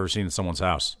shit you've ever seen in someone's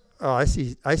house? Oh, I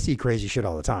see crazy shit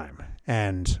all the time.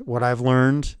 And what I've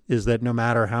learned is that no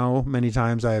matter how many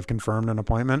times I have confirmed an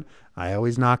appointment, I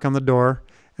always knock on the door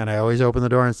and I always open the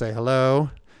door and say hello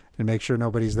and make sure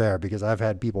nobody's there, because I've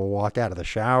had people walk out of the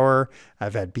shower.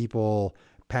 I've had people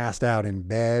passed out in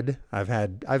bed. I've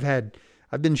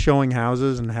been showing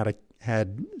houses and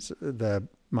had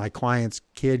my client's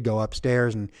kid go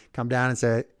upstairs and come down and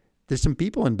say, there's some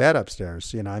people in bed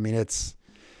upstairs. It's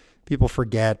people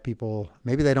forget.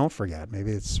 Maybe they don't forget.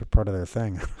 Maybe it's part of their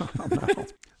thing. I don't know.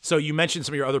 So you mentioned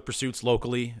some of your other pursuits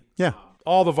locally. Yeah.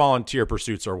 All the volunteer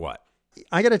pursuits are what?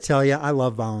 I got to tell you, I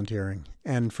love volunteering.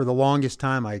 And for the longest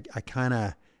time, I kind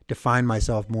of defined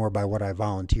myself more by what I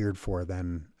volunteered for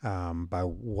than by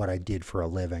what I did for a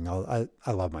living.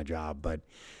 I love my job, but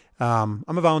I'm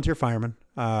a volunteer fireman.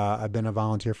 I've been a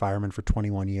volunteer fireman for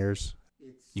 21 years.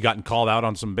 You gotten called out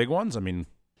on some big ones?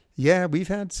 Yeah, we've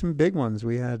had some big ones.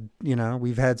 We've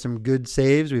had some good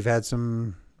saves. We've had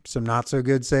some not so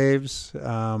good saves.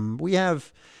 We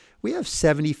have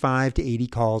 75 to 80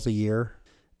 calls a year.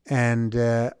 And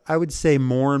I would say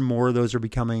more and more of those are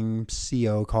becoming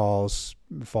CO calls,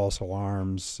 false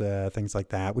alarms, things like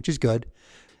that, which is good.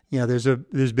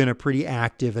 There's been a pretty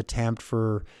active attempt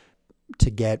to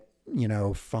get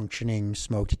functioning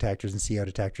smoke detectors and CO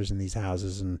detectors in these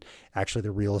houses, and actually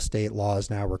the real estate laws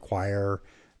now require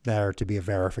there to be a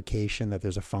verification that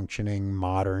there's a functioning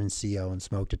modern CO and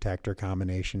smoke detector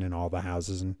combination in all the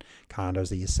houses and condos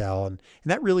that you sell. And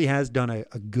that really has done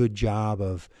a good job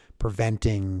of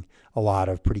preventing a lot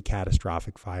of pretty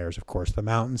catastrophic fires. Of course, the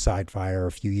Mountainside fire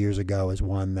a few years ago is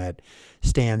one that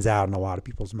stands out in a lot of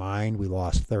people's mind. We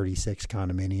lost 36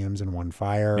 condominiums in one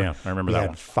fire. Yeah, I remember that one.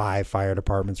 We had 5 fire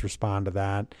departments respond to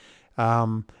that.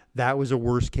 That was a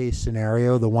worst case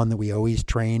scenario, the one that we always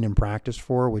trained and practiced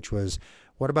for, which was,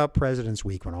 what about President's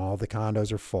Week when all the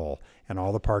condos are full and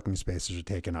all the parking spaces are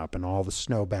taken up and all the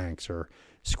snow banks are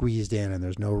squeezed in and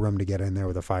there's no room to get in there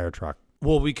with a fire truck?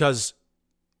 Well, because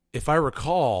if I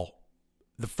recall,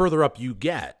 the further up you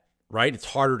get, right, it's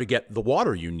harder to get the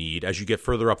water you need as you get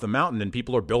further up the mountain, and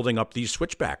people are building up these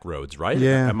switchback roads, right?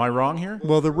 Yeah. Am I wrong here?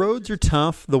 Well, the roads are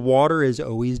tough. The water is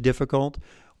always difficult.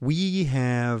 We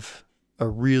have a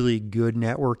really good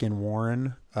network in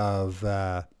Warren of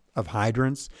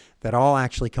hydrants that all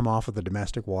actually come off of the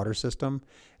domestic water system.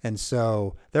 And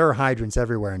so there are hydrants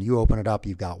everywhere, and you open it up,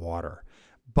 you've got water.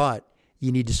 But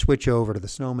you need to switch over to the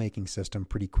snowmaking system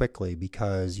pretty quickly,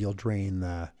 because you'll drain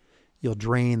that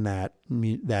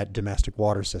domestic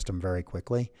water system very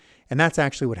quickly. And that's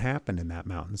actually what happened in that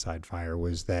Mountainside fire,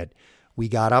 was that we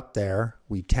got up there,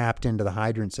 we tapped into the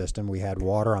hydrant system, we had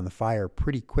water on the fire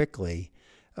pretty quickly.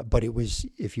 But it was,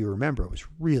 if you remember, it was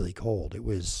really cold. It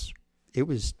was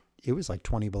like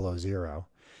 20 below zero.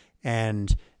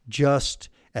 And just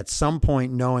at some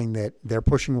point, knowing that they're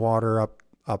pushing water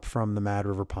up from the Mad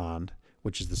River Pond,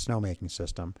 which is the snowmaking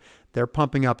system, they're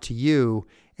pumping up to you,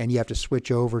 and you have to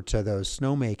switch over to those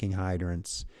snowmaking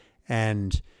hydrants.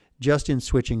 And just in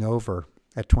switching over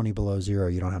at 20 below zero,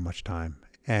 you don't have much time,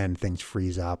 and things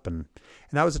freeze up. And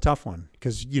that was a tough one,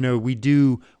 because, we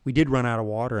did run out of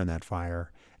water in that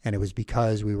fire. And it was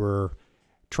because we were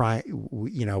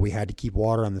we had to keep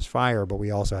water on this fire, but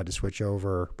we also had to switch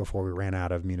over before we ran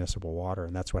out of municipal water.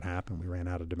 And that's what happened. We ran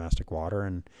out of domestic water,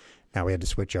 and now we had to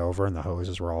switch over, and the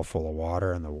hoses were all full of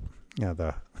water, and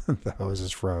the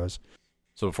hoses froze.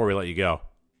 So before we let you go,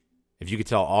 if you could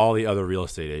tell all the other real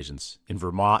estate agents in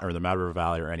Vermont or the Mad River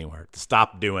Valley or anywhere to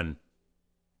stop doing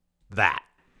that,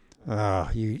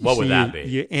 what would that be?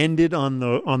 You ended on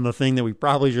the thing that we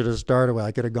probably should have started with.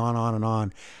 I could have gone on and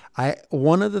on.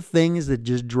 One of the things that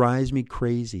just drives me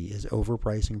crazy is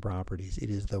overpricing properties. It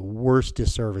is the worst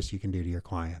disservice you can do to your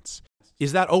clients.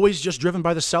 Is that always just driven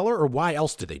by the seller, or why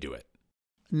else do they do it?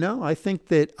 No, I think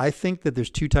that there's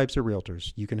 2 types of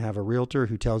realtors. You can have a realtor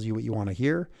who tells you what you want to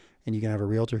hear, and you can have a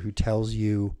realtor who tells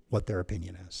you what their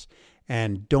opinion is.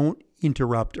 And don't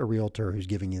interrupt a realtor who's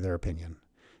giving you their opinion,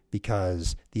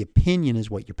 because the opinion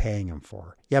is what you're paying them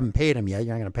for. You haven't paid them yet.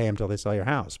 You're not going to pay them until they sell your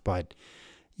house. But,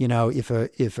 you know, if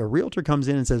a realtor comes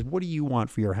in and says, what do you want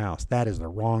for your house? That is the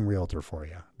wrong realtor for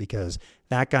you, because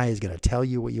that guy is going to tell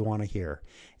you what you want to hear.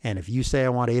 And if you say, I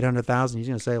want $800,000, he's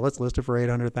going to say, let's list it for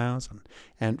 $800,000.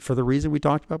 And for the reason we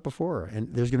talked about before,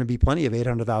 and there's going to be plenty of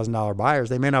 $800,000 buyers.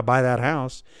 They may not buy that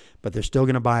house, but they're still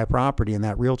going to buy a property, and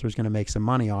that realtor is going to make some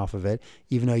money off of it,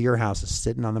 even though your house is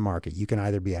sitting on the market. You can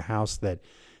either be a house that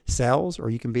sells,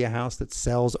 or you can be a house that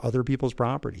sells other people's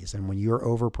properties. And when you're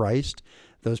overpriced,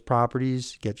 those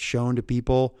properties get shown to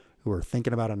people who are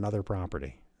thinking about another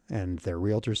property. And their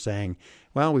realtor's saying,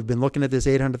 well, we've been looking at this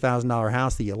 $800,000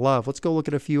 house that you love. Let's go look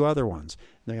at a few other ones.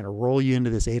 And they're going to roll you into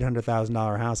this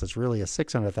 $800,000 house that's really a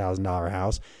 $600,000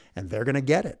 house, and they're going to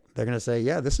get it. They're going to say,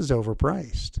 yeah, this is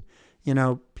overpriced. You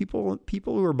know, people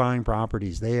who are buying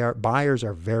properties, buyers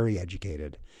are very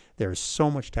educated. There's so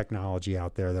much technology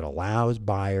out there that allows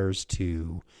buyers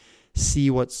to see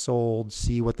what's sold,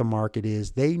 see what the market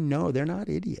is. They know, they're not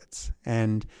idiots.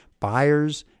 And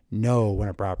buyers know when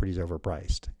a property is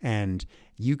overpriced. And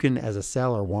you can, as a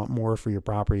seller, want more for your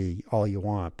property all you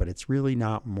want, but it's really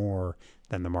not more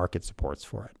than the market supports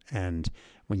for it. And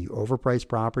when you overprice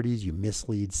properties, you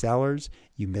mislead sellers,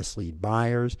 you mislead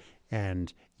buyers,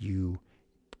 and you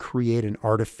create an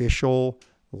artificial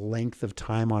length of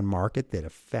time on market that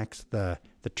affects the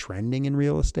trending in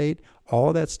real estate. All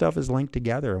of that stuff is linked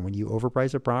together. And when you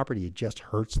overprice a property, it just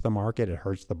hurts the market, it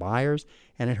hurts the buyers,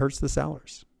 and it hurts the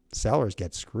sellers. Sellers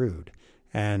get screwed.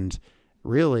 And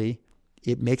really,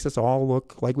 it makes us all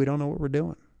look like we don't know what we're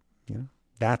doing. You know,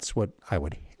 that's what I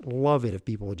would love it if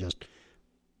people would just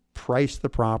price the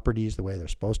properties the way they're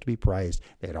supposed to be priced.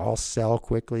 They'd all sell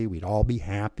quickly. We'd all be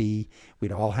happy.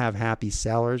 We'd all have happy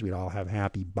sellers. We'd all have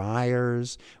happy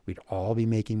buyers. We'd all be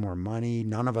making more money.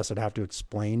 None of us would have to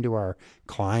explain to our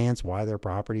clients why their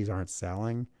properties aren't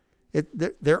selling.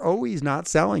 They're always not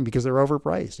selling because they're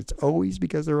overpriced. It's always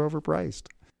because they're overpriced.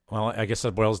 Well, I guess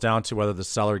that boils down to whether the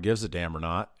seller gives a damn or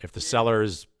not. If the seller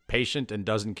is patient and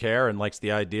doesn't care and likes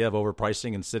the idea of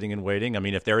overpricing and sitting and waiting, I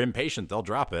mean, if they're impatient, they'll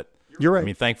drop it. You're right. I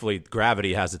mean, thankfully,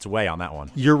 gravity has its way on that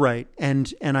one. You're right.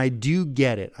 And I do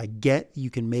get it. I get you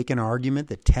can make an argument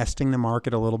that testing the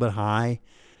market a little bit high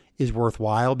is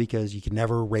worthwhile because you can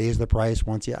never raise the price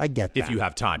once I get that. If you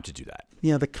have time to do that.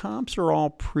 You know, the comps are all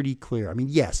pretty clear. I mean,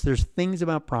 yes, there's things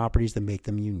about properties that make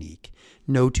them unique.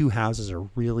 No two houses are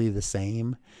really the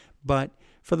same. But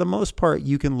for the most part,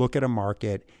 you can look at a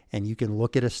market and you can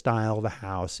look at a style of a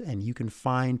house and you can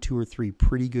find 2 or 3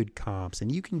 pretty good comps,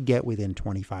 and you can get within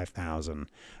 $25,000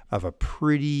 of a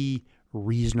pretty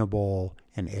reasonable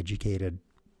and educated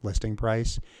listing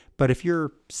price. But if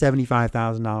you're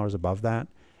 $75,000 above that,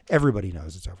 everybody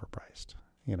knows it's overpriced,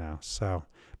 you know. So,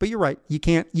 but you're right. You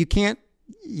can't,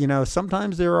 you know,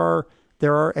 sometimes there are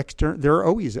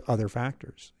always other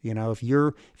factors. You know, if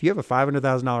you have a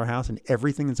 $500,000 house and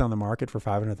everything that's on the market for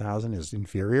 $500,000 is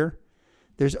inferior,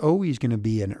 there's always going to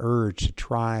be an urge to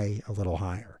try a little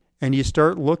higher. And you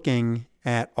start looking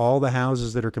at all the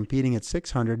houses that are competing at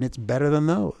 600 and it's better than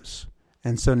those.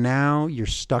 And so now you're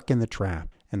stuck in the trap.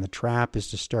 And the trap is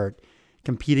to start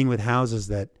competing with houses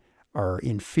that are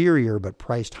inferior but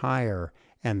priced higher.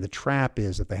 And the trap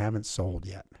is that they haven't sold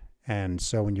yet. And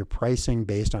so when you're pricing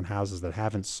based on houses that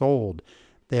haven't sold,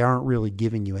 they aren't really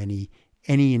giving you any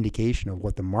indication of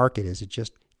what the market is. It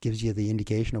just gives you the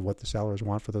indication of what the sellers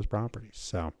want for those properties.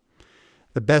 So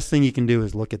the best thing you can do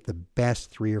is look at the best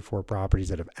 3 or 4 properties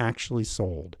that have actually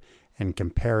sold and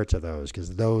compare it to those,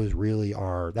 because those really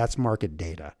that's market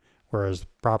data. Whereas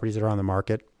properties that are on the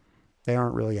market, they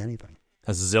aren't really anything.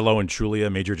 Has Zillow and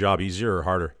Trulia made your job easier or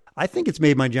harder? I think it's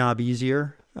made my job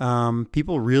easier.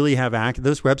 People really have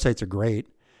those websites are great.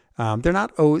 They're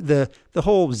not the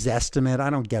whole Zestimate. I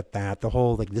don't get that. The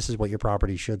whole this is what your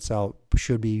property should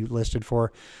be listed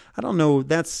for. I don't know.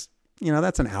 That's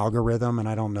an algorithm, and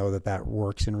I don't know that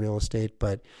works in real estate.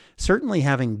 But certainly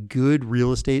having good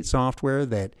real estate software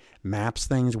that maps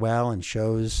things well and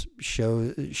shows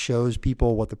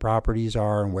people what the properties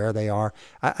are and where they are,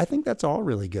 I think that's all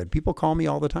really good. People call me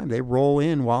all the time. They roll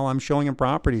in while I'm showing them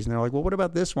properties, and they're like, well, what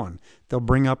about this one? They'll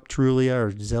bring up Trulia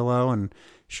or Zillow and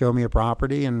show me a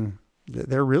property, and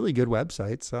they're really good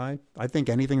websites. I think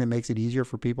anything that makes it easier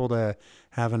for people to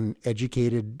have an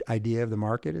educated idea of the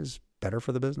market is better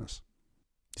for the business.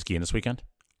 Skiing this weekend?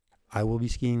 I will be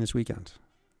skiing this weekend.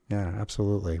 Yeah,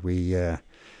 absolutely. We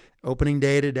opening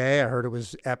day today, I heard it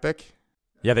was epic.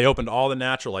 Yeah, they opened all the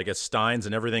natural, I guess, Steins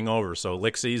and everything over. So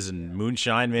Elixies and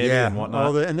moonshine maybe and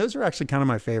whatnot. And those are actually kind of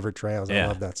my favorite trails. I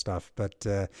love that stuff. But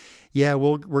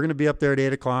we're going to be up there at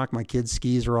 8 o'clock. My kids'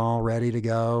 skis are all ready to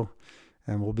go.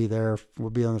 And we'll be there.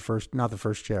 We'll be on not the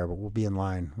first chair, but we'll be in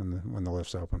line when the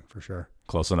lift's open for sure.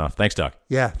 Close enough. Thanks, Doug.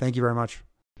 Yeah, thank you very much.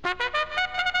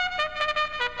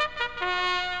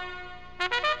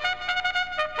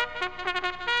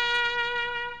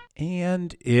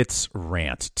 And it's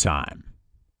rant time.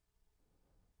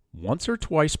 Once or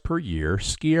twice per year,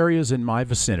 ski areas in my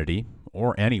vicinity,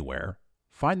 or anywhere,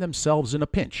 find themselves in a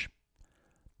pinch.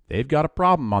 They've got a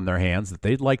problem on their hands that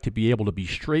they'd like to be able to be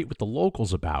straight with the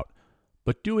locals about,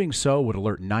 but doing so would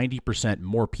alert 90%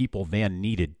 more people than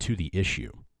needed to the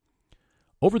issue.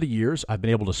 Over the years, I've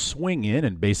been able to swing in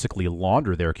and basically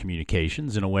launder their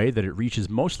communications in a way that it reaches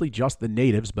mostly just the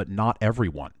natives, but not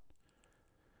everyone.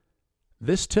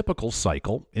 This typical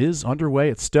cycle is underway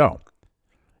at Stowe.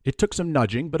 It took some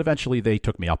nudging, but eventually they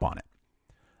took me up on it.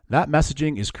 That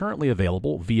messaging is currently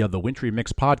available via the Wintry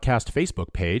Mix Podcast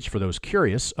Facebook page for those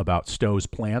curious about Stowe's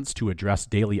plans to address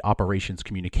daily operations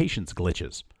communications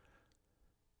glitches.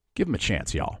 Give them a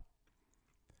chance, y'all.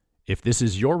 If this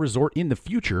is your resort in the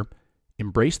future,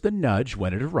 embrace the nudge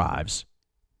when it arrives.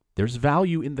 There's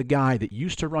value in the guy that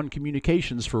used to run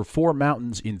communications for 4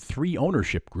 mountains in 3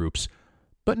 ownership groups,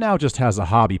 but now just has a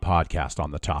hobby podcast on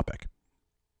the topic.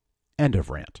 End of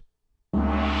rant.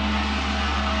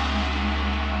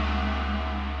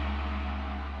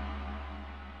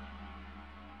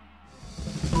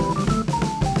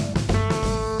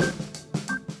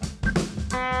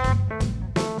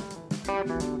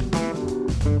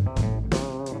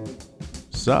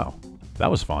 So,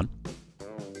 that was fun.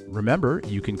 Remember,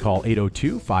 you can call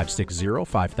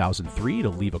 802-560-5003 to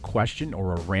leave a question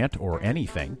or a rant or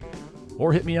anything,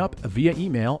 or hit me up via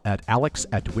email at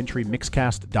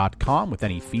alex@wintrymixcast.com with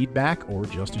any feedback or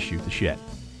just to shoot the shit.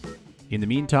 In the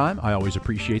meantime, I always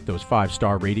appreciate those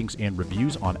 5-star ratings and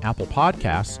reviews on Apple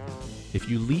Podcasts. If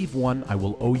you leave one, I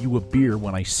will owe you a beer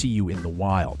when I see you in the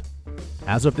wild.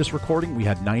 As of this recording, we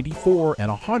had 94, and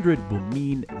 100 will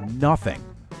mean nothing,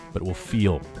 but will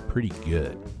feel pretty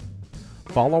good.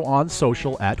 Follow on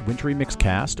social at Wintry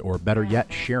Mixcast, or better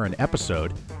yet, share an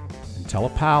episode, and tell a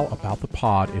pal about the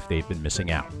pod if they've been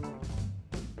missing out.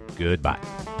 Goodbye.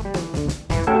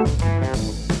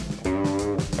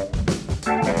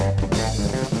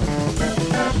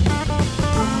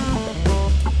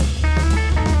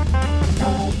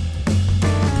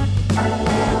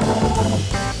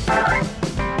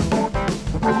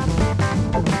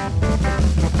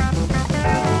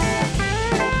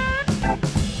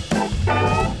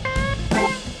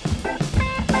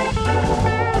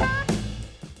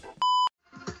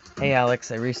 Hey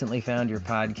Alex, I recently found your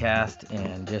podcast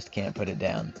and just can't put it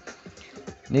down.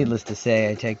 Needless to say,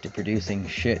 I take to producing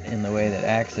shit in the way that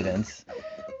accidents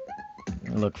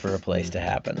look for a place to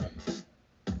happen.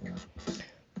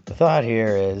 The thought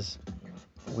here is,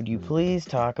 would you please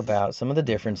talk about some of the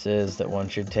differences that one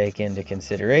should take into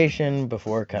consideration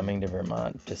before coming to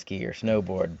Vermont to ski or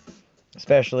snowboard,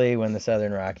 especially when the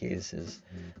Southern Rockies is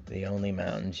the only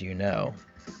mountains you know.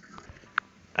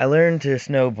 I learned to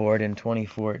snowboard in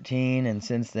 2014, and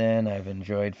since then I've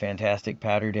enjoyed fantastic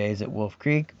powder days at Wolf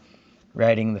Creek,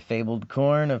 riding the fabled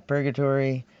corn of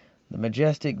Purgatory, the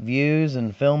majestic views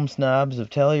and film snobs of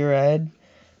Telluride,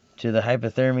 to the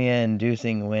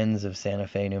hypothermia-inducing winds of Santa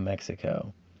Fe, New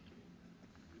Mexico.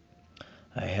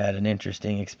 I had an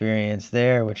interesting experience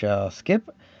there, which I'll skip,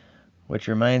 which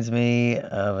reminds me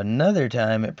of another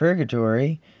time at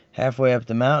Purgatory. Halfway up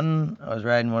the mountain, I was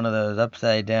riding one of those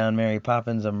upside-down Mary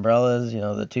Poppins umbrellas, the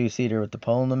 2-seater with the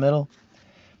pole in the middle.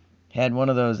 Had one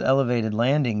of those elevated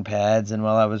landing pads, and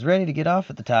while I was ready to get off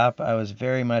at the top, I was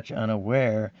very much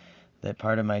unaware that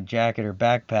part of my jacket or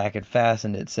backpack had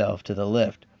fastened itself to the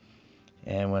lift.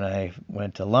 And when I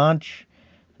went to launch,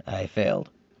 I failed.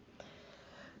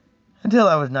 Until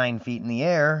I was 9 feet in the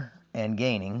air and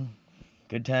gaining.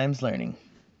 Good times learning.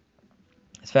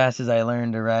 As fast as I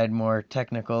learned to ride more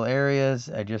technical areas,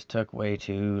 I just took way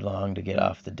too long to get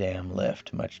off the damn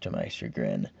lift, much to my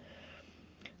chagrin.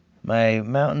 My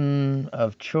mountain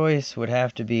of choice would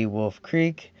have to be Wolf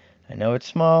Creek. I know it's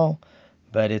small,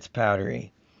 but it's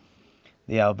powdery.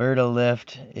 The Alberta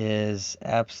lift is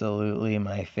absolutely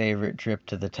my favorite trip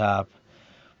to the top.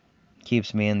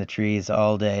 Keeps me in the trees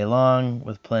all day long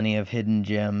with plenty of hidden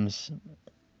gems.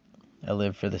 I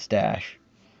live for the stash.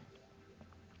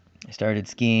 I started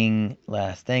skiing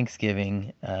last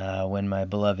Thanksgiving when my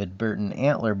beloved Burton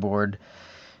antler board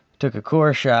took a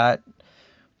core shot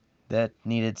that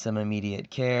needed some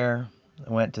immediate care.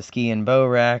 I went to Ski and Bow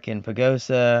Rack in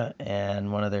Pagosa,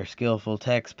 and one of their skillful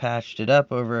techs patched it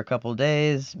up over a couple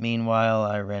days. Meanwhile,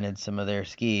 I rented some of their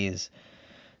skis.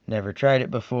 Never tried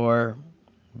it before,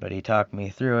 but he talked me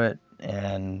through it,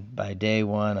 and by day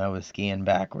one, I was skiing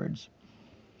backwards.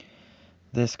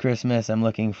 This Christmas, I'm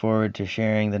looking forward to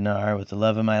sharing the Gnar with the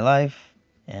love of my life,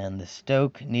 and the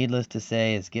stoke, needless to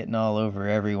say, is getting all over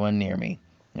everyone near me.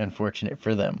 Unfortunate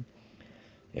for them.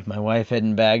 If my wife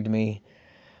hadn't bagged me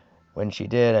when she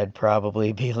did, I'd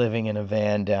probably be living in a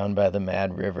van down by the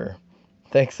Mad River.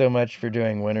 Thanks so much for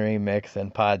doing Wintery Mix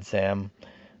and Pod Sam.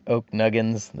 Oak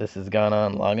Nuggins, this has gone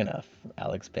on long enough.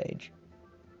 Alex Page.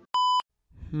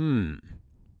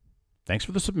 Thanks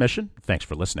for the submission. Thanks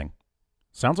for listening.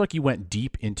 Sounds like you went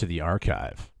deep into the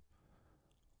archive.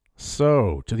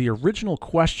 So, to the original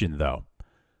question, though,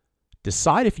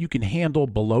 decide if you can handle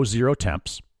below 0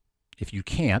 temps. If you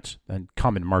can't, then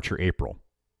come in March or April.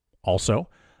 Also,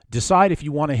 decide if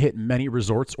you want to hit many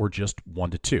resorts or just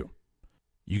 1 to 2.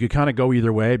 You could kind of go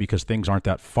either way because things aren't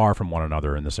that far from one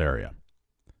another in this area.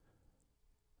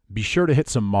 Be sure to hit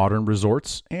some modern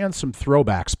resorts and some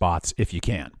throwback spots if you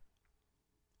can.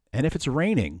 And if it's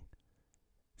raining,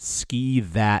 ski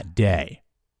that day.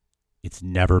 It's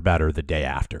never better the day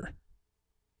after.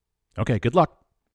 Okay, good luck.